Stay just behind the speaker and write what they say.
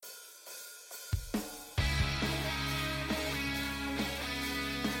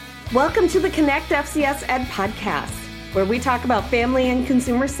Welcome to the Connect FCS Ed podcast, where we talk about family and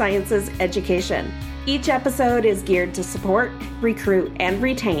consumer sciences education. Each episode is geared to support, recruit, and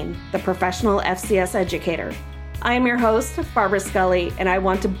retain the professional FCS educator. I am your host, Barbara Scully, and I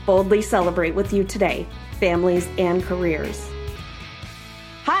want to boldly celebrate with you today, families and careers.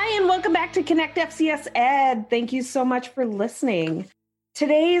 Hi, and welcome back to Connect FCS Ed. Thank you so much for listening.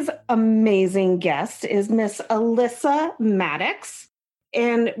 Today's amazing guest is Miss Alyssa Maddox,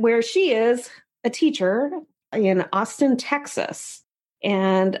 and where she is a teacher in Austin, Texas.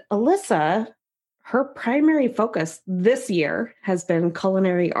 And Alyssa, her primary focus this year has been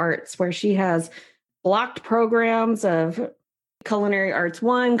culinary arts, where she has blocked programs of Culinary Arts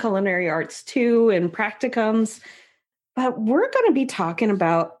 1, Culinary Arts 2, and practicums. But we're going to be talking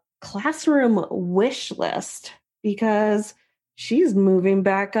about classroom wish list because she's moving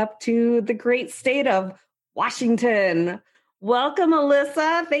back up to the great state of Washington. Welcome,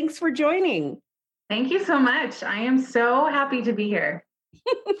 Alyssa. Thanks for joining. Thank you so much. I am so happy to be here.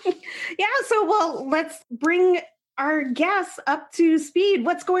 Let's bring our guests up to speed.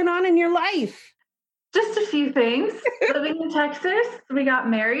 What's going on in your life? Just a few things. Living in Texas, we got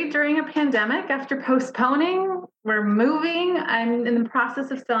married during a pandemic after postponing. We're moving. I'm in the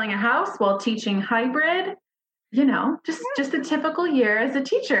process of selling a house while teaching hybrid. You know, just a typical year as a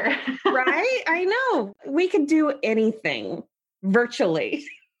teacher. Right? I know. We could do anything virtually.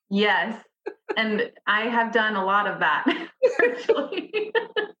 Yes. And I have done a lot of that virtually.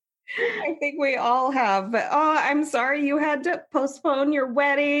 I think we all have. But I'm sorry you had to postpone your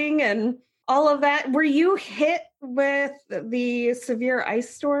wedding and all of that. Were you hit with the severe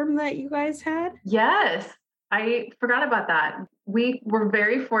ice storm that you guys had? Yes. I forgot about that. We were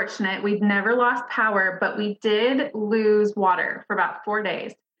very fortunate. We'd never lost power, but we did lose water for about 4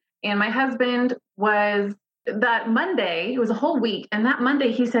 days. And my husband was that Monday, it was a whole week. And that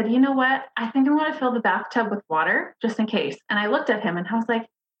Monday he said, you know what? I think I'm going to fill the bathtub with water just in case. And I looked at him and I was like,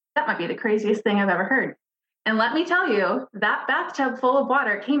 that might be the craziest thing I've ever heard. And let me tell you, that bathtub full of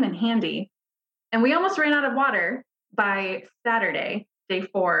water came in handy. And we almost ran out of water by Saturday, day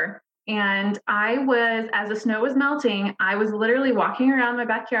 4. And I was, as the snow was melting, I was literally walking around my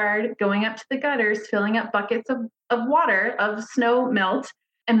backyard, going up to the gutters, filling up buckets of water, of snow melt,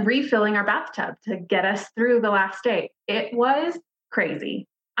 and refilling our bathtub to get us through the last day. It was crazy.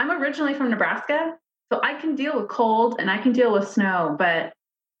 I'm originally from Nebraska, so I can deal with cold and I can deal with snow, but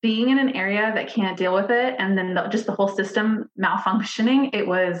being in an area that can't deal with it and then just the whole system malfunctioning, it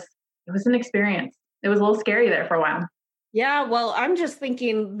was an experience. It was a little scary there for a while. Yeah, well, I'm just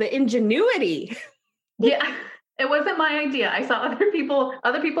thinking the ingenuity. Yeah, it wasn't my idea. I saw other people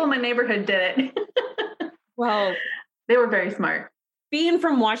in my neighborhood did it. Well, they were very smart. Being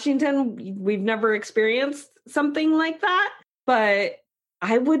from Washington, we've never experienced something like that, but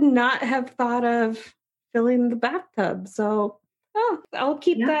I would not have thought of filling the bathtub. So I'll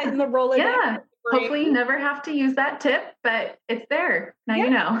keep that in the Rolodex. Yeah, hopefully you never have to use that tip, but it's there. Now you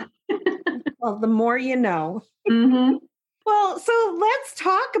know. Well, the more you know. Mm-hmm. Well, so let's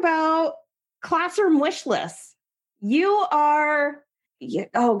talk about classroom wish lists. You are,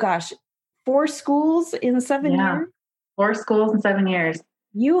 4 schools in 7 years? 4 schools in 7 years.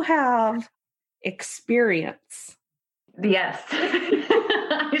 You have experience. Yes,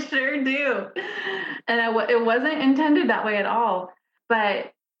 I sure do. And it wasn't intended that way at all.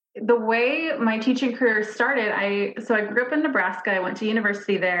 But the way my teaching career started, I grew up in Nebraska. I went to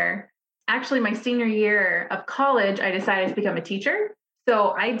university there. Actually, my senior year of college, I decided to become a teacher. So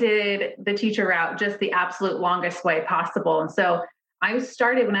I did the teacher route just the absolute longest way possible. And so I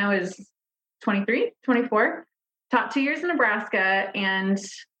started when I was 23, 24, taught 2 years in Nebraska. And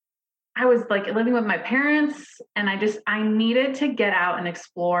I was like living with my parents. And I needed to get out and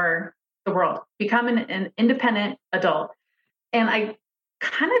explore the world, become an independent adult. And I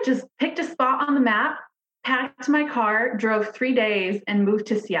kind of just picked a spot on the map, packed my car, drove 3 days and moved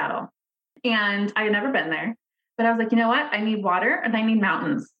to Seattle. And I had never been there, but I was like, you know what? I need water and I need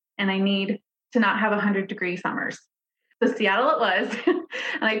mountains and I need to not have 100-degree summers. So Seattle it was.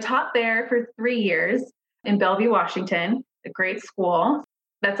 And I taught there for 3 years in Bellevue, Washington, a great school.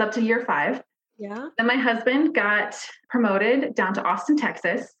 That's up to year 5. Yeah. Then my husband got promoted down to Austin,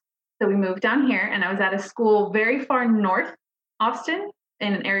 Texas. So we moved down here and I was at a school very far north Austin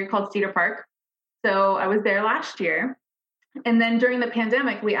in an area called Cedar Park. So I was there last year. And then during the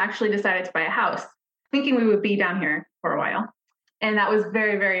pandemic, we actually decided to buy a house, thinking we would be down here for a while. And that was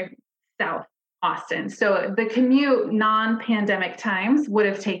very, very south Austin. So the commute non-pandemic times would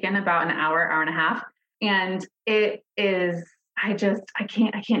have taken about an hour and a half. And it is, I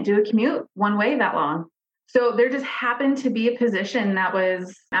can't do a commute one way that long. So there just happened to be a position that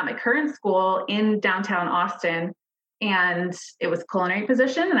was at my current school in downtown Austin. And it was a culinary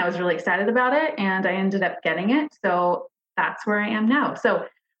position, and I was really excited about it. And I ended up getting it. So that's where I am now. So a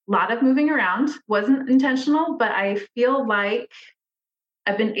lot of moving around, wasn't intentional, but I feel like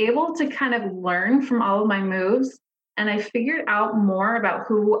I've been able to kind of learn from all of my moves. And I figured out more about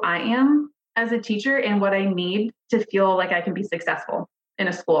who I am as a teacher and what I need to feel like I can be successful in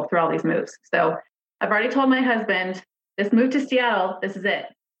a school through all these moves. So I've already told my husband, this move to Seattle, this is it.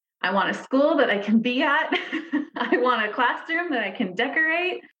 I want a school that I can be at. I want a classroom that I can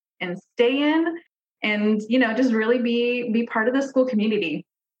decorate and stay in and, just really be part of the school community.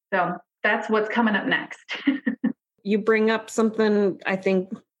 So that's what's coming up next. You bring up something I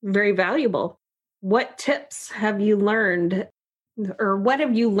think very valuable. What tips have you learned, or what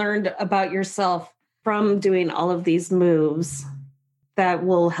have you learned about yourself from doing all of these moves that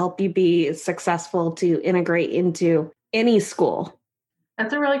will help you be successful to integrate into any school?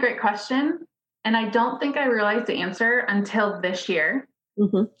 That's a really great question. And I don't think I realized the answer until this year.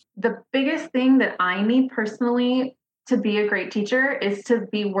 Mm-hmm. The biggest thing that I need personally to be a great teacher is to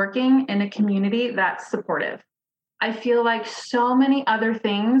be working in a community that's supportive. I feel like so many other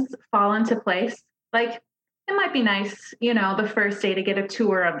things fall into place. Like, it might be nice, the first day to get a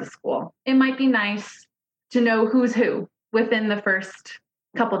tour of the school. It might be nice to know who's who within the first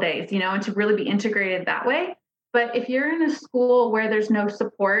couple days, and to really be integrated that way. But if you're in a school where there's no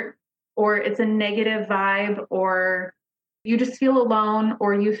support, or it's a negative vibe, or you just feel alone,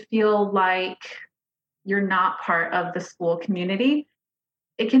 or you feel like you're not part of the school community,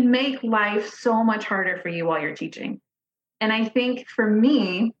 it can make life so much harder for you while you're teaching. And I think for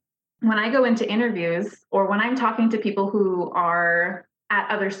me, when I go into interviews or when I'm talking to people who are at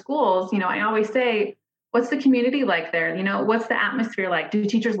other schools, I always say, what's the community like there? What's the atmosphere like? Do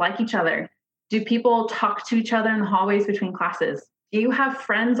teachers like each other? Do people talk to each other in the hallways between classes? Do you have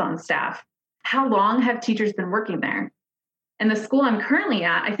friends on staff? How long have teachers been working there? And the school I'm currently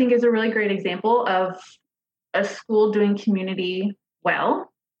at, I think, is a really great example of a school doing community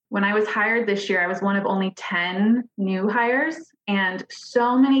well. When I was hired this year, I was one of only 10 new hires, and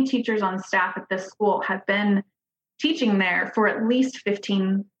so many teachers on staff at this school have been teaching there for at least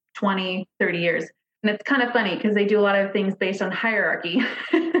 15, 20, 30 years. And it's kind of funny because they do a lot of things based on hierarchy.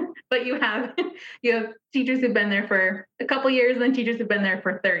 But you have teachers who've been there for a couple years and then teachers who've been there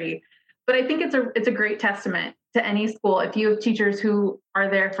for 30. But I think it's a great testament to any school if you have teachers who are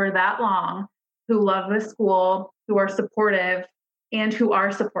there for that long, who love the school, who are supportive, and who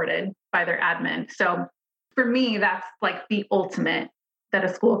are supported by their admin. So for me, that's like the ultimate that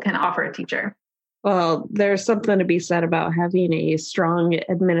a school can offer a teacher. Well, there's something to be said about having a strong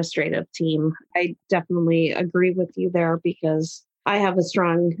administrative team. I definitely agree with you there because I have a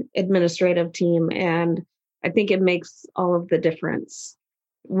strong administrative team, and I think it makes all of the difference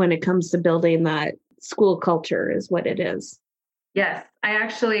when it comes to building that school culture is what it is. Yes,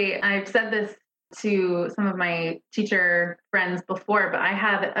 I've said this to some of my teacher friends before, but I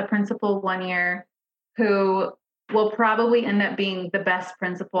had a principal one year who will probably end up being the best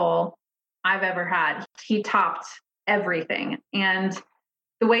principal I've ever had. He topped everything. And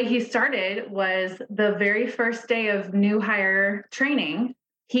the way he started was the very first day of new hire training,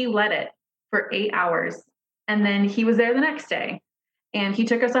 he led it for 8 hours. And then he was there the next day and he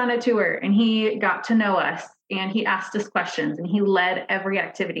took us on a tour and he got to know us and he asked us questions and he led every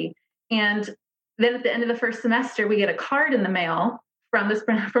activity. And then at the end of the first semester, we get a card in the mail from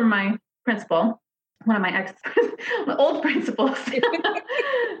my principal, one of my old principals.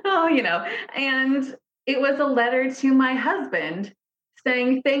 And it was a letter to my husband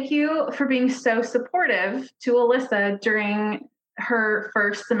saying, thank you for being so supportive to Alyssa during her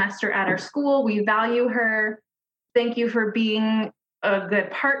first semester at our school. We value her. Thank you for being a good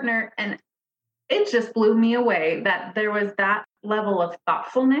partner. And it just blew me away that there was that level of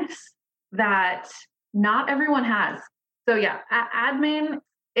thoughtfulness that not everyone has. So yeah, admin,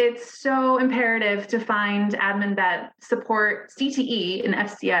 it's so imperative to find admin that support CTE and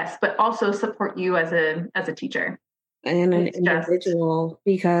FCS, but also support you as a teacher. And an individual,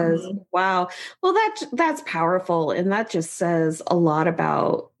 because wow, well that's powerful, and that just says a lot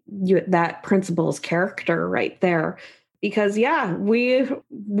about you, that principal's character right there. Because yeah,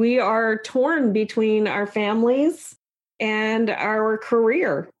 we are torn between our families and our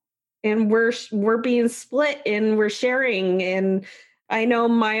career, and we're being split and we're sharing. And I know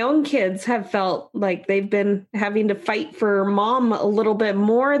my own kids have felt like they've been having to fight for mom a little bit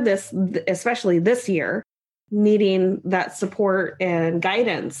more especially this year, needing that support and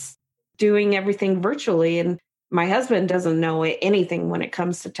guidance, doing everything virtually. And My husband doesn't know anything when it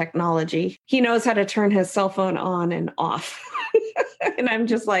comes to technology. He knows how to turn his cell phone on and off. And I'm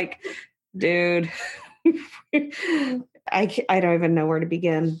just like, dude, I don't even know where to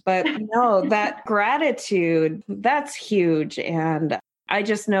begin. But no, that gratitude, that's huge. And I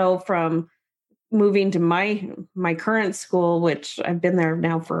just know from moving to my current school, which I've been there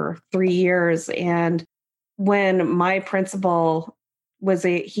now for 3 years. And when my principal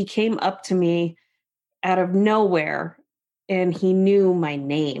he came up to me out of nowhere and he knew my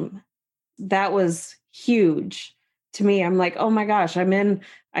name. That was huge to me. I'm like, oh my gosh, I'm in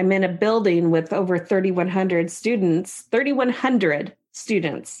a building with over 3,100 students,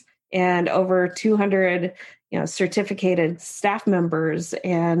 and over 200, certificated staff members.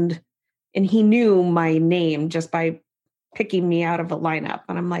 And he knew my name just by picking me out of a lineup.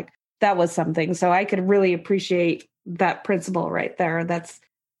 And I'm like, that was something. So I could really appreciate that principal right there. That's,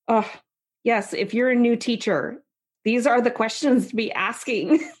 oh, yes, if you're a new teacher, these are the questions to be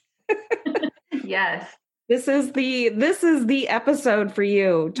asking. Yes. This is the episode for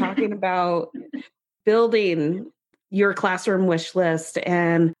you, talking about building your classroom wish list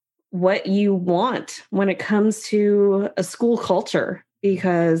and what you want when it comes to a school culture,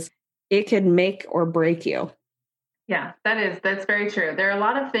 because it can make or break you. Yeah, that's very true. There are a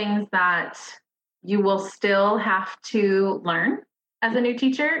lot of things that you will still have to learn as a new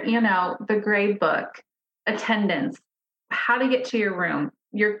teacher, the grade book, attendance, how to get to your room,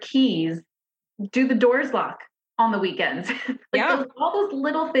 your keys, do the doors lock on the weekends. All those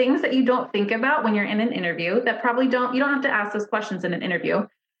little things that you don't think about when you're in an interview that you don't have to ask those questions in an interview.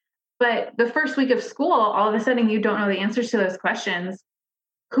 But the first week of school, all of a sudden you don't know the answers to those questions.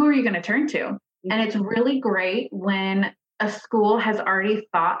 Who are you going to turn to? And it's really great when a school has already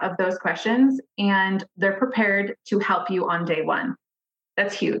thought of those questions and they're prepared to help you on day one.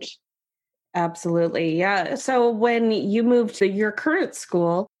 That's huge. Absolutely. Yeah. So when you moved to your current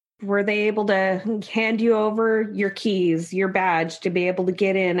school, were they able to hand you over your keys, your badge to be able to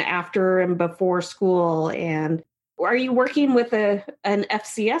get in after and before school? And are you working with an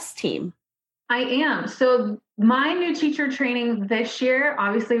FCS team? I am. So my new teacher training this year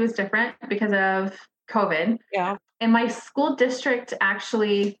obviously was different because of COVID. Yeah. And my school district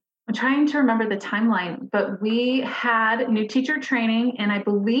actually, I'm trying to remember the timeline, but we had new teacher training and I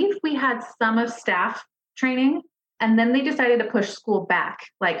believe we had some of staff training. And then they decided to push school back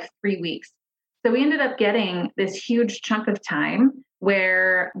like 3 weeks. So we ended up getting this huge chunk of time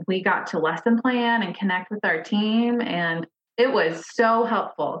where we got to lesson plan and connect with our team. And it was so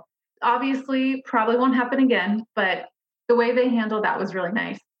helpful. Obviously, probably won't happen again, but the way they handled that was really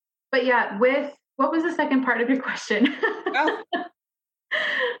nice. But yeah, what was the second part of your question?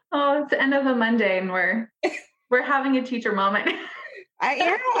 Oh, it's the end of a Monday and we're having a teacher moment.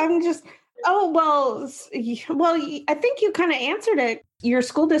 I'm just, well, I think you kind of answered it. Your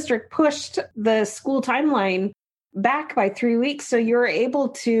school district pushed the school timeline back by 3 weeks. So you're able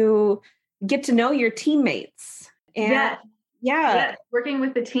to get to know your teammates. And yeah, working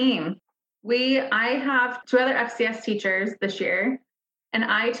with the team. I have 2 other FCS teachers this year, and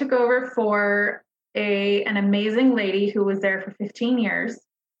I took over for an amazing lady who was there for 15 years,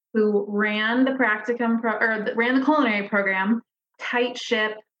 who ran the practicum ran the culinary program, tight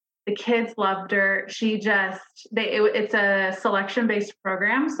ship. The kids loved her. It's a selection-based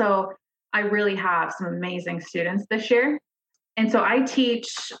program, so I really have some amazing students this year. And so I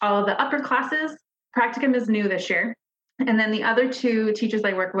teach all of the upper classes. Practicum is new this year. And then the other 2 teachers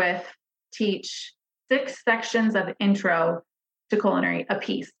I work with teach 6 sections of intro to culinary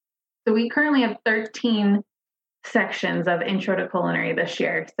apiece. So we currently have 13 sections of intro to culinary this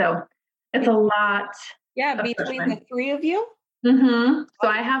year. So it's a lot. Yeah, between the 3 of you? Mm-hmm. So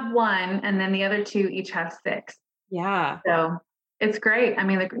I have 1, and then the other 2 each have 6. Yeah. So it's great. I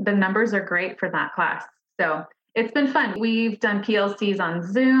mean, the numbers are great for that class. So it's been fun. We've done PLCs on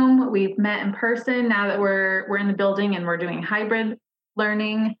Zoom. We've met in person now that we're in the building and we're doing hybrid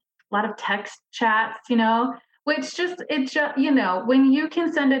learning, a lot of text chats, which when you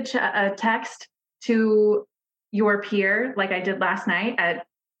can send a text to your peer, like I did last night at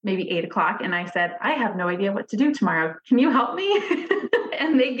maybe 8:00. And I said, I have no idea what to do tomorrow. Can you help me?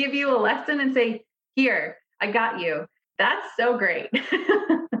 And they give you a lesson and say, here, I got you. That's so great.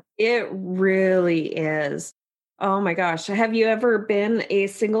 It really is. Oh my gosh. Have you ever been a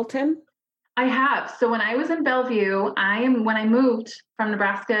singleton? I have. So when I was in Bellevue, when I moved from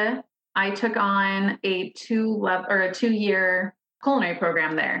Nebraska, I took on a 2-year culinary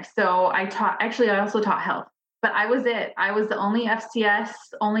program there. So I also taught health, but I was the only FCS,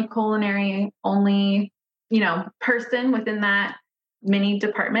 only culinary, only, person within that mini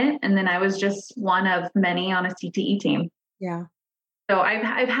department. And then I was just one of many on a CTE team. Yeah. So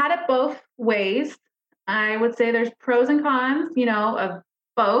I've had it both ways. I would say there's pros and cons, of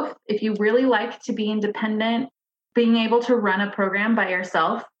both. If you really like to be independent, being able to run a program by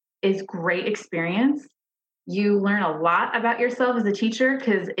yourself is great experience. You learn a lot about yourself as a teacher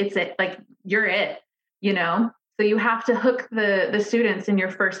because you're it, So you have to hook the students in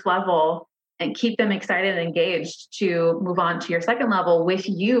your first level and keep them excited and engaged to move on to your second level with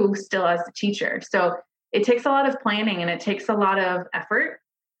you still as the teacher. So it takes a lot of planning and it takes a lot of effort,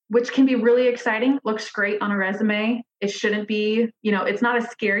 which can be really exciting. Looks great on a resume. It shouldn't be, it's not a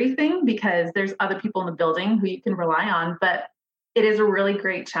scary thing because there's other people in the building who you can rely on, but it is a really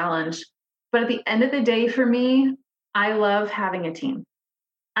great challenge. But at the end of the day, for me, I love having a team.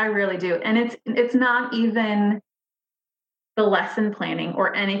 I really do. And it's not even the lesson planning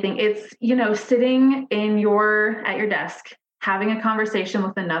or anything. It's, sitting at your desk, having a conversation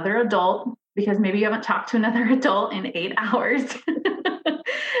with another adult, because maybe you haven't talked to another adult in 8 hours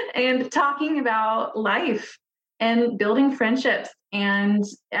and talking about life and building friendships. And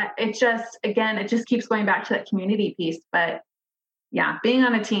it just keeps going back to that community piece. But yeah, being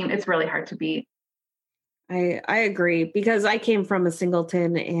on a team, it's really hard to beat. I agree, because I came from a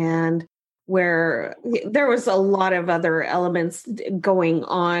singleton and where there was a lot of other elements going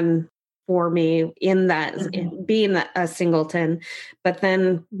on for me in that, being a singleton, but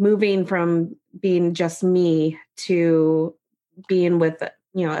then moving from being just me to being with, a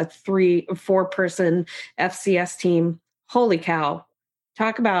 3-4 person FCS team. Holy cow.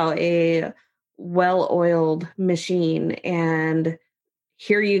 Talk about a well-oiled machine. And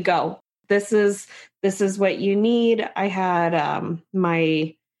here you go. This is what you need. I had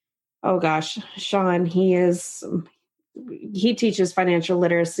Sean, he teaches financial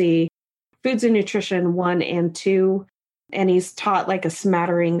literacy, foods and nutrition 1 and 2, and he's taught like a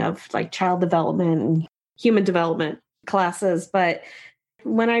smattering of like child development and human development classes. But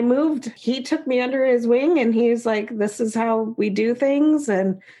when I moved, he took me under his wing and he's like, this is how we do things.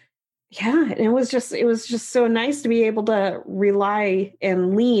 And yeah, it was just so nice to be able to rely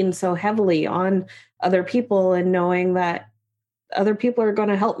and lean so heavily on other people and knowing that other people are going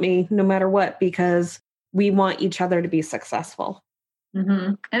to help me no matter what, because we want each other to be successful.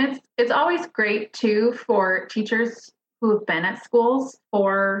 Mm-hmm. And it's always great too for teachers who have been at schools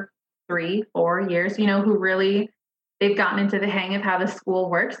for 3-4 years, who really, they've gotten into the hang of how the school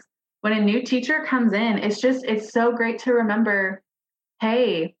works. When a new teacher comes in, it's so great to remember,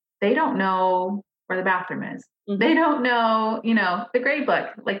 hey, they don't know where the bathroom is. Mm-hmm. They don't know, the grade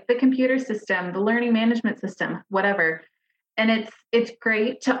book, like the computer system, the learning management system, whatever. And it's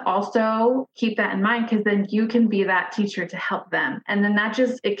great to also keep that in mind, because then you can be that teacher to help them. And then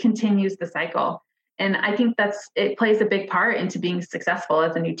it continues the cycle. And I think it plays a big part into being successful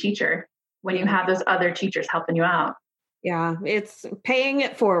as a new teacher when you have those other teachers helping you out. Yeah, it's paying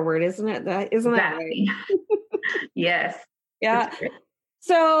it forward, isn't it? Isn't that right? Yes. Yeah.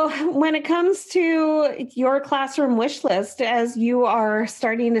 So when it comes to your classroom wish list, as you are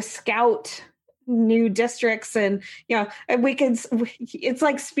starting to scout new districts and, it's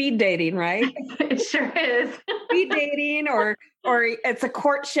like speed dating, right? It sure is. Speed dating or it's a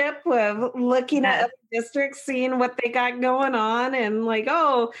courtship of looking at other districts, seeing what they got going on and like,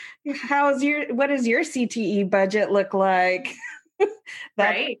 oh, what does your CTE budget look like?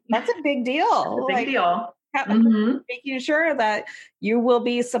 Right. That's a big deal. Big deal. Making sure that you will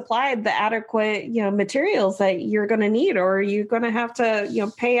be supplied the adequate, materials that you're going to need, or you're going to have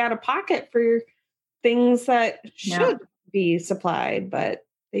to, pay out of pocket for things that should be supplied, but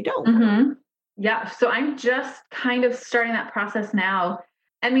they don't. Mm-hmm. Yeah. So I'm just kind of starting that process now.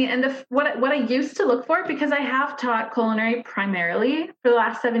 I mean, and what I used to look for, because I have taught culinary primarily for the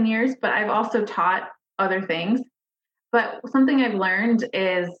last 7 years, but I've also taught other things. But something I've learned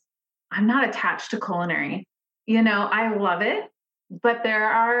is I'm not attached to culinary. I love it, but there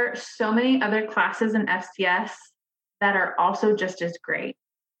are so many other classes in FCS that are also just as great.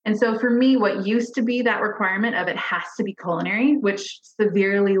 And so for me, what used to be that requirement of it has to be culinary, which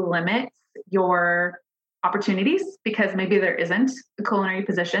severely limits your opportunities because maybe there isn't a culinary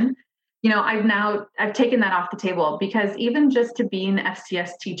position. I've taken that off the table, because even just to be an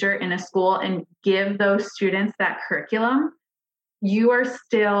FCS teacher in a school and give those students that curriculum, you are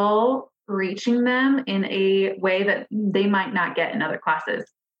still reaching them in a way that they might not get in other classes.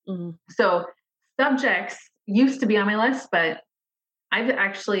 Mm-hmm. So subjects used to be on my list, but I've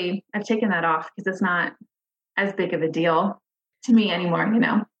taken that off because it's not as big of a deal to me anymore,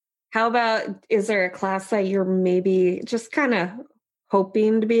 How about, is there a class that you're maybe just kind of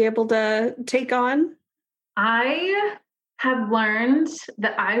hoping to be able to take on? I have learned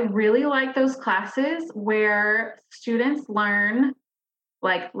that I really like those classes where students learn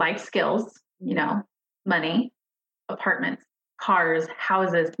like life skills, money, apartments, cars,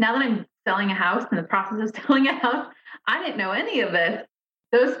 houses. Now that I'm selling a house, in the process of selling a house, I didn't know any of this.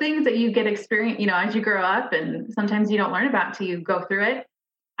 Those things that you get experience, as you grow up, and sometimes you don't learn about till you go through it.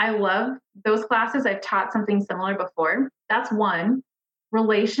 I love those classes. I've taught something similar before. That's one.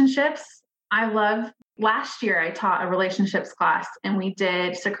 Relationships. Last year I taught a relationships class and we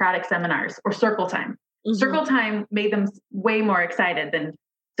did Socratic seminars or circle time. Mm-hmm. Circle time made them way more excited than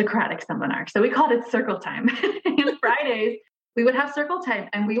Socratic seminar. So we called it circle time. And Fridays we would have circle time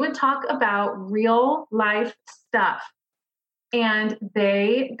and we would talk about real life stuff. And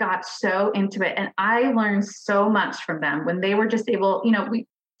they got so into it. And I learned so much from them when they were just able,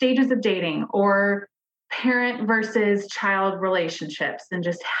 stages of dating or parent versus child relationships and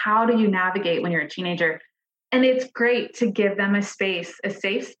just how do you navigate when you're a teenager. And it's great to give them a space, a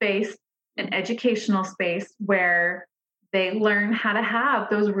safe space, an educational space where they learn how to have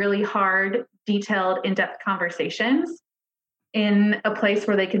those really hard, detailed, in-depth conversations in a place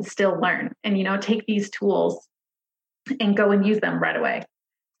where they can still learn and, take these tools and go and use them right away.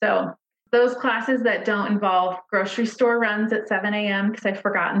 So those classes that don't involve grocery store runs at 7 a.m. because I've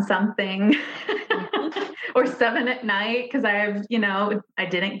forgotten something or 7 at night because I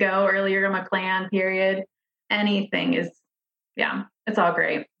didn't go earlier in my plan period. Anything is, it's all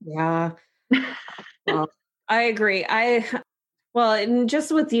great. Yeah. Well, I agree. And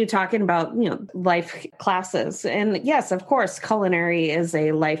just with you talking about, life classes, and yes, of course, culinary is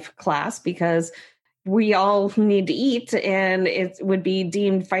a life class because we all need to eat, and it would be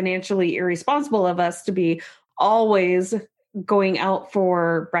deemed financially irresponsible of us to be always going out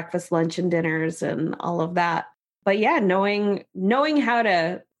for breakfast, lunch, and dinners and all of that. But yeah, knowing how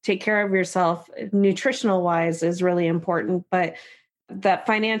to take care of yourself nutritional wise is really important. But that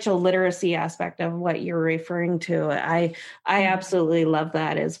financial literacy aspect of what you're referring to, I absolutely love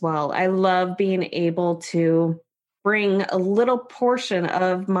that as well. I love being able to bring a little portion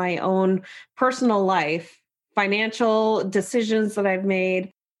of my own personal life, financial decisions that I've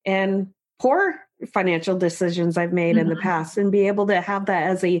made and poor financial decisions I've made in the past, and be able to have that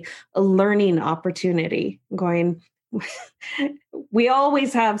as a learning opportunity going, we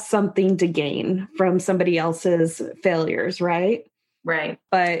always have something to gain from somebody else's failures, right? Right.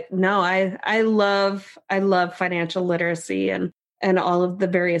 But no, I love financial literacy and all of the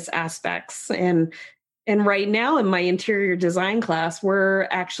various aspects. And right now in my interior design class, we're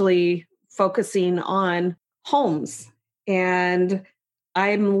actually focusing on homes. And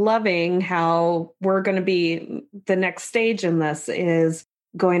I'm loving how we're going to be, the next stage in this is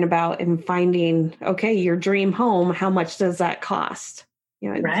going about and finding, okay, your dream home, how much does that cost?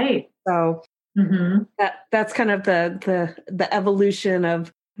 Right. So that's kind of the evolution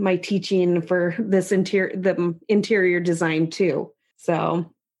of my teaching for this interior design too. So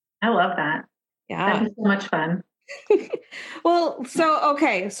I love that. Yeah. That was so much fun. Well,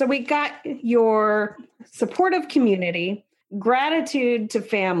 so we got your supportive community, gratitude to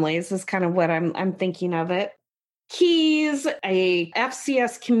families is kind of what I'm thinking of it. Keys, a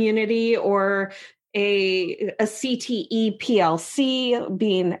FCS community or a CTE PLC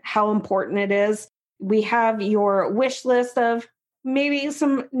being how important it is. We have your wish list of maybe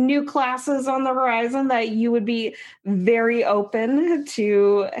some new classes on the horizon that you would be very open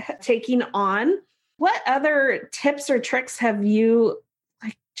to taking on. What other tips or tricks have you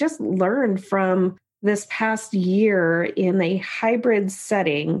just learned from this past year in a hybrid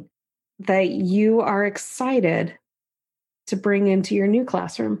setting that you are excited to bring into your new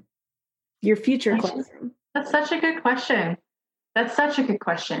classroom, your future classroom? That's such a good question.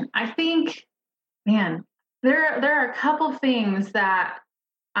 I think, man, there are a couple of things that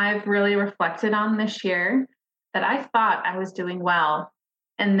I've really reflected on this year that I thought I was doing well.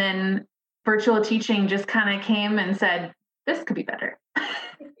 And then virtual teaching just kind of came and said, this could be better.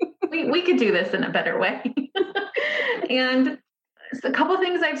 we could do this in a better way. And a couple of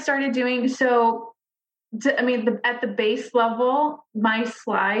things I've started doing. So, at the base level, my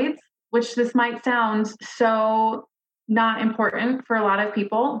slides, which this might sound so not important for a lot of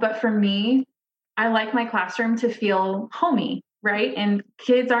people, but for me, I like my classroom to feel homey, right? And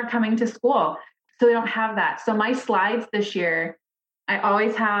kids aren't coming to school, so they don't have that. So my slides this year, I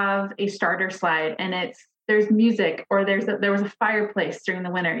always have a starter slide, and there's music, or there was a fireplace during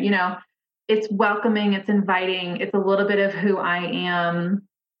the winter. It's welcoming, it's inviting, it's a little bit of who I am.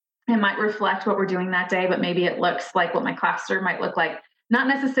 It might reflect what we're doing that day, but maybe it looks like what my classroom might look like. Not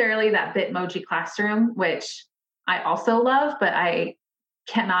necessarily that Bitmoji classroom, which I also love, but I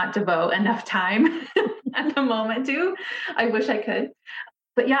cannot devote enough time at the moment too. I wish I could.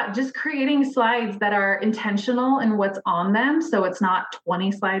 But yeah, just creating slides that are intentional in what's on them. So it's not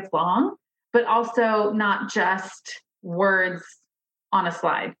 20 slides long, but also not just words on a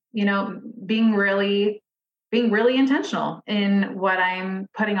slide, being really intentional in what I'm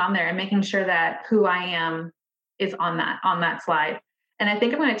putting on there and making sure that who I am is on that slide. And I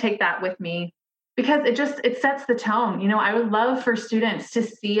think I'm going to take that with me because it sets the tone. I would love for students to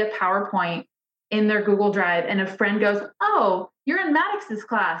see a PowerPoint in their Google Drive and a friend goes, "Oh, you're in Maddox's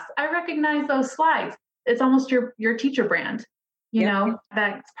class. I recognize those slides." It's almost your teacher brand,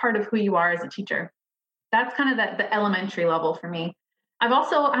 that's part of who you are as a teacher. That's kind of the elementary level for me. I've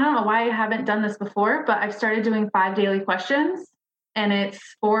also, I don't know why I haven't done this before, but I've started doing 5 daily questions, and it's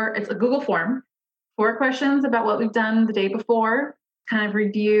a Google form, 4 questions about what we've done the day before, kind of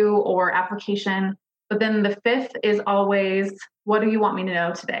review or application. But then the 5th is always, what do you want me to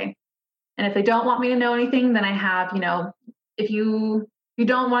know today? And if they don't want me to know anything, then I have, if you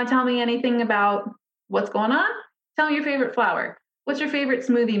don't want to tell me anything about what's going on, tell me your favorite flower. What's your favorite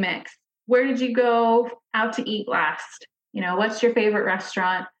smoothie mix? Where did you go out to eat last? What's your favorite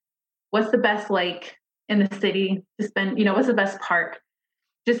restaurant? What's the best lake in the city to spend? What's the best park?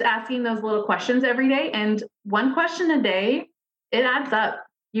 Just asking those little questions every day. And 1 question a day, it adds up.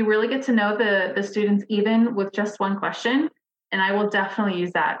 You really get to know the students even with just 1 question. And I will definitely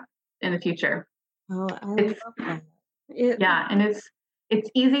use that in the future. Oh, I love that. Yeah. And it's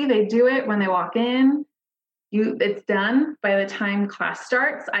easy. They do it when they walk in. It's done by the time class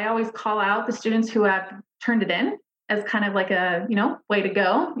starts. I always call out the students who have turned it in as kind of like a, way to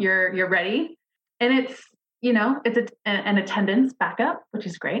go. You're ready. And it's an attendance backup, which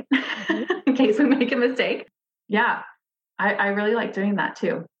is great in case we make a mistake. Yeah. I really like doing that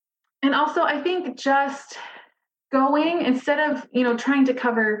too. And also I think just going instead of, trying to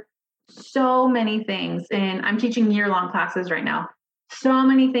cover so many things, and I'm teaching year-long classes right now, so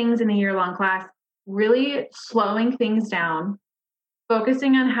many things in a year-long class, really slowing things down,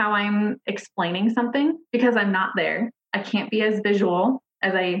 focusing on how I'm explaining something because I'm not there. I can't be as visual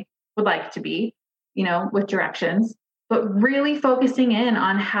as I would like to be, with directions, but really focusing in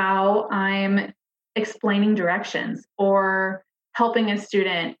on how I'm explaining directions or helping a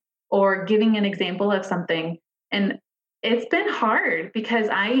student or giving an example of something. And it's been hard because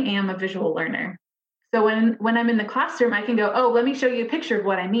I am a visual learner. So when I'm in the classroom, I can go, "Oh, let me show you a picture of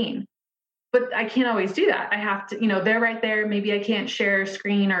what I mean." But I can't always do that. I have to, they're right there. Maybe I can't share a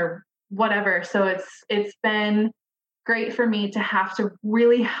screen or whatever. So it's been great for me to have to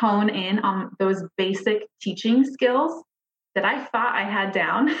really hone in on those basic teaching skills that I thought I had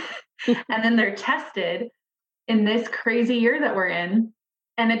down. And then they're tested in this crazy year that we're in.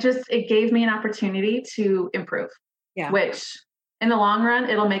 And it gave me an opportunity to improve, which in the long run,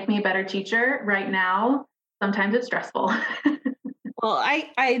 it'll make me a better teacher. Right now, sometimes it's stressful. Well,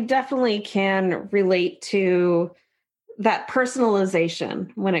 I definitely can relate to that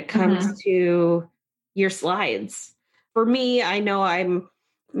personalization when it comes to your slides. For me, I know I'm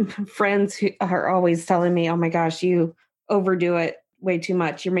friends who are always telling me, "Oh my gosh, you overdo it way too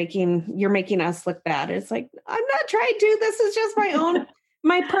much. You're making us look bad." It's like, I'm not trying to. This is just my own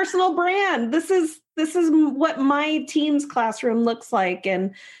my personal brand. This is what my team's classroom looks like,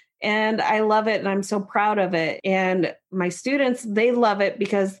 and I love it, and I'm so proud of it. And my students, they love it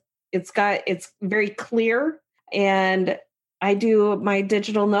because it's very clear. And I do my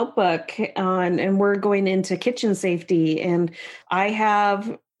digital notebook and we're going into kitchen safety. And I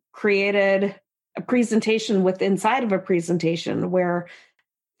have created a presentation inside of a presentation where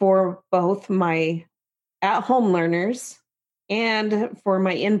for both my at-home learners and for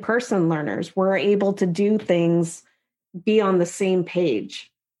my in-person learners, we're able to do things, be on the same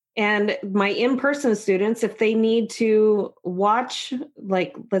page. And my in-person students, if they need to watch,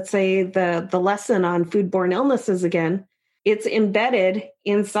 like, let's say the lesson on foodborne illnesses again, it's embedded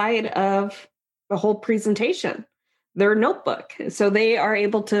inside of the whole presentation, their notebook. So they are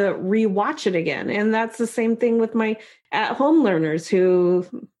able to rewatch it again. And that's the same thing with my at-home learners who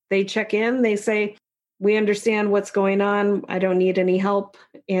they check in, they say, "We understand what's going on. I don't need any help."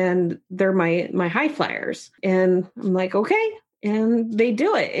 And they're my high flyers. And I'm like, okay. And they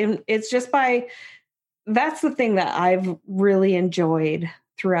do it. And it's just that's the thing that I've really enjoyed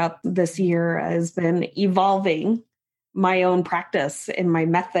throughout this year has been evolving my own practice and my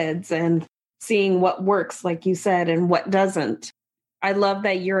methods and seeing what works, like you said, and what doesn't. I love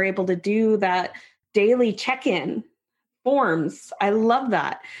that you're able to do that daily check-in forms. I love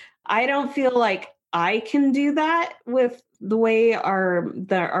that. I don't feel like I can do that with the way our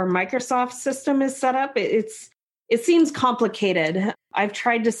Microsoft system is set up. It seems complicated. I've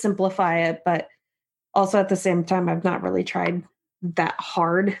tried to simplify it, but Also, at the same time, I've not really tried that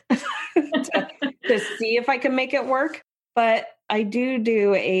hard to see if I can make it work. But I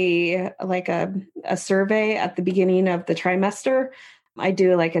do a survey at the beginning of the trimester. I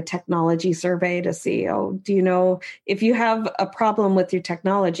do like a technology survey to see, do you know if you have a problem with your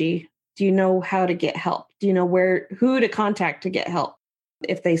technology, do you know how to get help? Do you know who to contact to get help?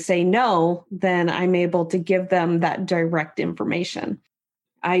 If they say no, then I'm able to give them that direct information.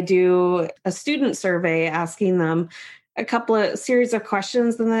 I do a student survey asking them a series of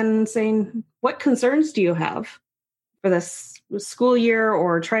questions and then saying, what concerns do you have for this school year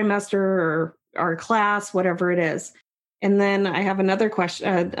or trimester or our class, whatever it is? And then I have another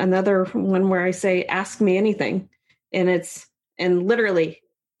question, another one where I say, ask me anything. And literally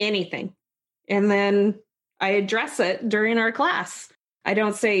anything. And then I address it during our class. I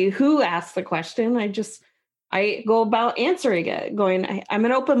don't say who asked the question. I go about answering it, going, I'm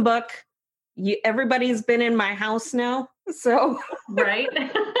an open book. Everybody's been in my house now. So right.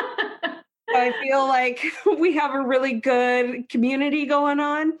 I feel like we have a really good community going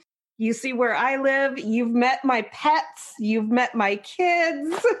on. You see where I live. You've met my pets. You've met my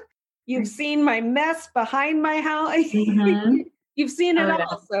kids. You've seen my mess behind my house. Mm-hmm. You've seen it all.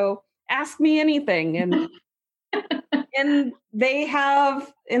 Yeah. So ask me anything. And they've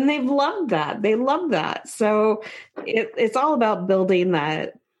loved that. They love that. So it's all about building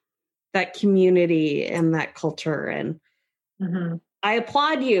that community and that culture. And mm-hmm. I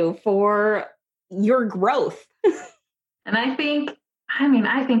applaud you for your growth. And I think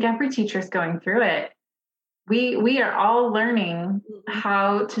every teacher is going through it. We are all learning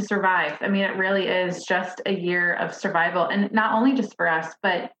how to survive. I mean, it really is just a year of survival, and not only just for us,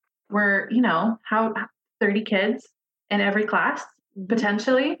 but we're, 30 kids in every class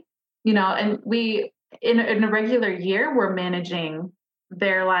potentially, and we in a regular year, we're managing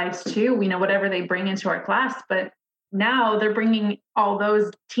their lives too. We know whatever they bring into our class, but now they're bringing all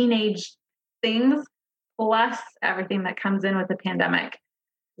those teenage things plus everything that comes in with the pandemic.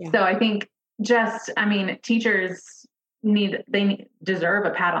 Yeah. So I think teachers deserve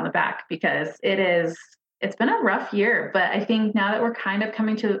a pat on the back because it's been a rough year, but I think now that we're kind of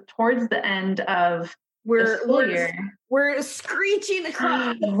coming towards the end of the school year, we're screeching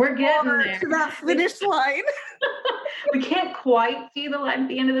across. We're getting there to that finish line. We can't quite see the light at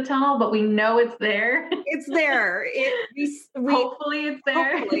the end of the tunnel, but we know it's there. It's there. Hopefully it's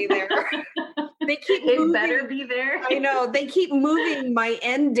there. Hopefully there. They keep it moving. Better be there. I know. They keep moving my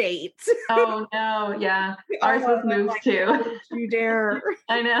end date. Oh no, yeah. Ours was moved too. Don't you dare.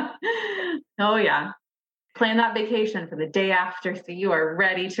 I know. Oh yeah. Plan that vacation for the day after so you are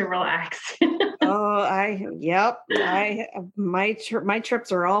ready to relax. My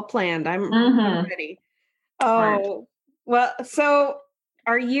trips are all planned. I'm ready. Smart. Oh, well, so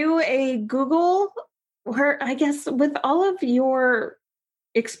are you a Google, or I guess with all of your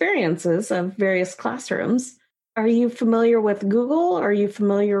experiences of various classrooms, are you familiar with Google? Are you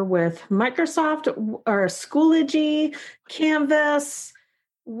familiar with Microsoft or Schoology, Canvas?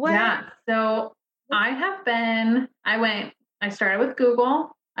 What? Yeah. So I started with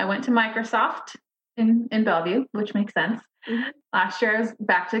Google. I went to Microsoft in Bellevue, which makes sense. Mm-hmm. Last year I was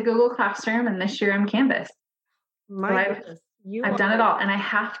back to Google Classroom, and this year I'm Canvas. I've done it all. And I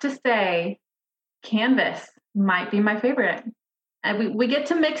have to say, Canvas might be my favorite. And we get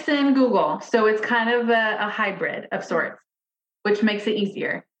to mix in Google. So it's kind of a hybrid of sorts, which makes it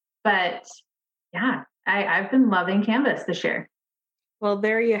easier. But yeah, I've been loving Canvas this year. Well,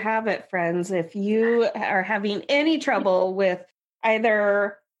 there you have it, friends. If you are having any trouble with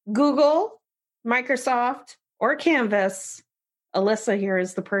either Google, Microsoft, or Canvas, Alyssa here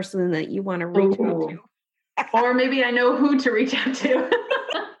is the person that you want to reach out to. Or maybe I know who to reach out to.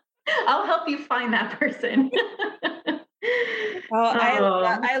 I'll help you find that person.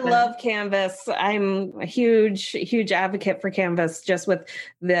 I love Canvas. I'm a huge advocate for Canvas, just with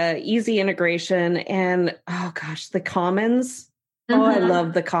the easy integration and, the Commons. Mm-hmm. Oh, I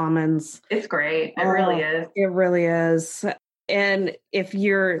love the Commons. It's great. It really is. It really is. And if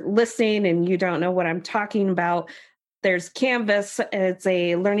you're listening and you don't know what I'm talking about, there's Canvas. It's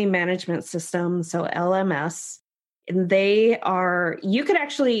a learning management system, so LMS. And you could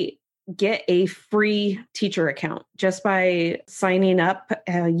actually get a free teacher account just by signing up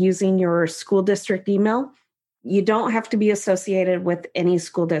using your school district email. You don't have to be associated with any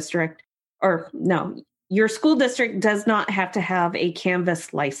school district, your school district does not have to have a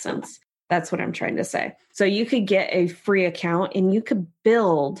Canvas license. That's what I'm trying to say. So you could get a free account and you could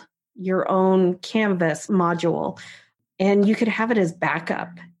build your own Canvas module and you could have it as backup.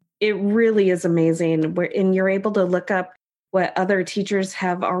 It really is amazing. And you're able to look up what other teachers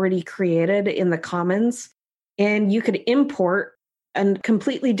have already created in the Commons. And you could import a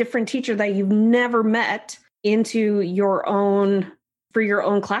completely different teacher that you've never met into your own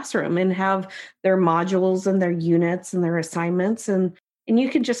classroom and have their modules and their units and their assignments. And you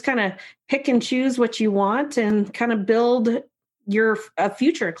can just kind of pick and choose what you want and kind of build a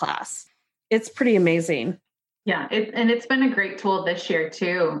future class. It's pretty amazing. Yeah, it's been a great tool this year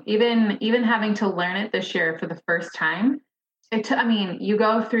too. Even having to learn it this year for the first time, you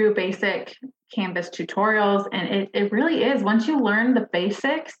go through basic Canvas tutorials, and it really is. Once you learn the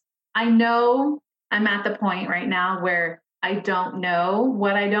basics, I know I'm at the point right now where I don't know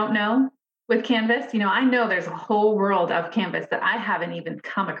what I don't know with Canvas. I know there's a whole world of Canvas that I haven't even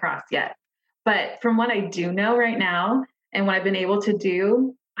come across yet. But from what I do know right now and what I've been able to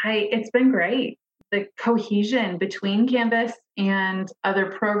do, it's been great. The cohesion between Canvas and other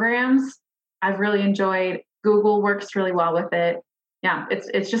programs, I've really enjoyed. Google works really well with it. Yeah,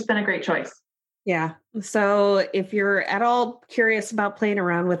 it's just been a great choice. Yeah. So if you're at all curious about playing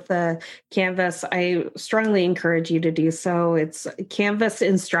around with the Canvas, I strongly encourage you to do so. It's Canvas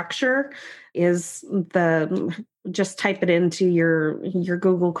Instructure just type it into your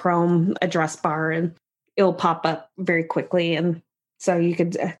Google Chrome address bar and it'll pop up very quickly. And so you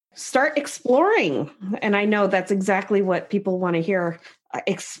could start exploring. And I know that's exactly what people want to hear.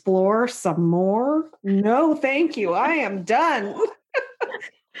 Explore some more? No, thank you. I am done.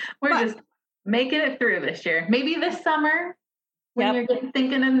 We're just making it through this year. Maybe this summer when you're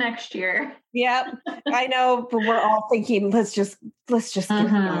thinking of next year. Yep. I know, but we're all thinking, let's just get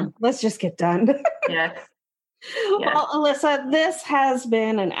done. Let's just get done. Yes. Well, Alyssa, this has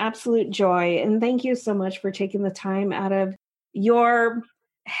been an absolute joy. And thank you so much for taking the time out of your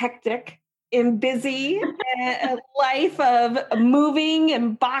hectic and busy life of moving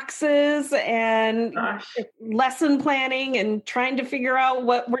and boxes and lesson planning and trying to figure out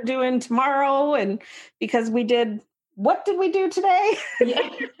what we're doing tomorrow. And because what did we do today? Yeah.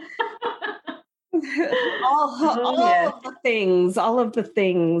 all of the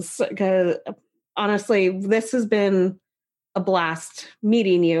things. Because honestly, this has been a blast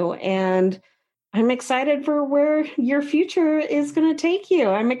meeting you, and I'm excited for where your future is going to take you.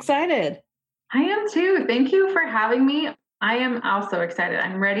 I'm excited. I am too. Thank you for having me. I am also excited.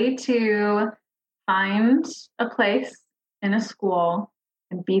 I'm ready to find a place in a school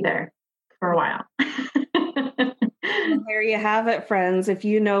and be there for a while. There you have it, friends. If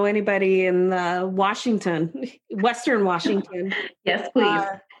you know anybody in Western Washington. Yes, please.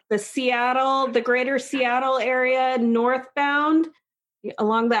 The greater Seattle area, northbound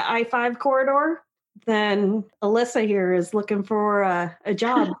along the I-5 corridor, then Alyssa here is looking for a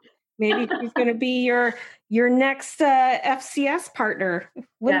job. Maybe she's going to be your next FCS partner.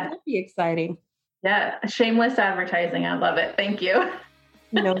 Wouldn't that be exciting? Yeah, shameless advertising. I love it. Thank you.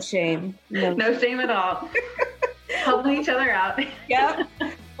 No shame. No shame at all. Helping each other out. Yep.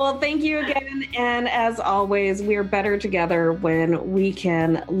 Well, thank you again. And as always, we're better together when we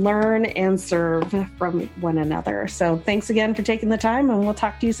can learn and serve from one another. So thanks again for taking the time, and we'll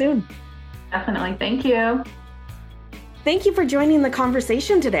talk to you soon. Definitely. Thank you. Thank you for joining the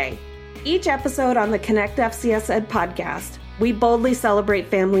conversation today. Each episode on the Connect FCS Ed podcast, we boldly celebrate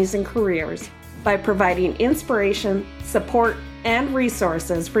families and careers by providing inspiration, support, and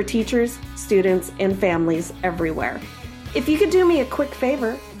resources for teachers, students, and families everywhere. If you could do me a quick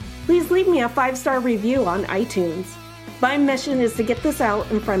favor, please leave me a 5-star review on iTunes. My mission is to get this out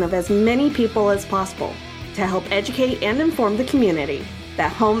in front of as many people as possible to help educate and inform the community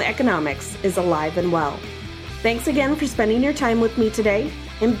that home economics is alive and well. Thanks again for spending your time with me today,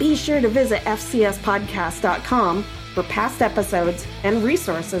 and be sure to visit fcspodcast.com for past episodes and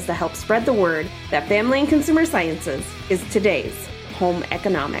resources to help spread the word that Family and Consumer Sciences is today's home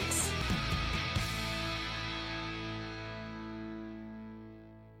economics.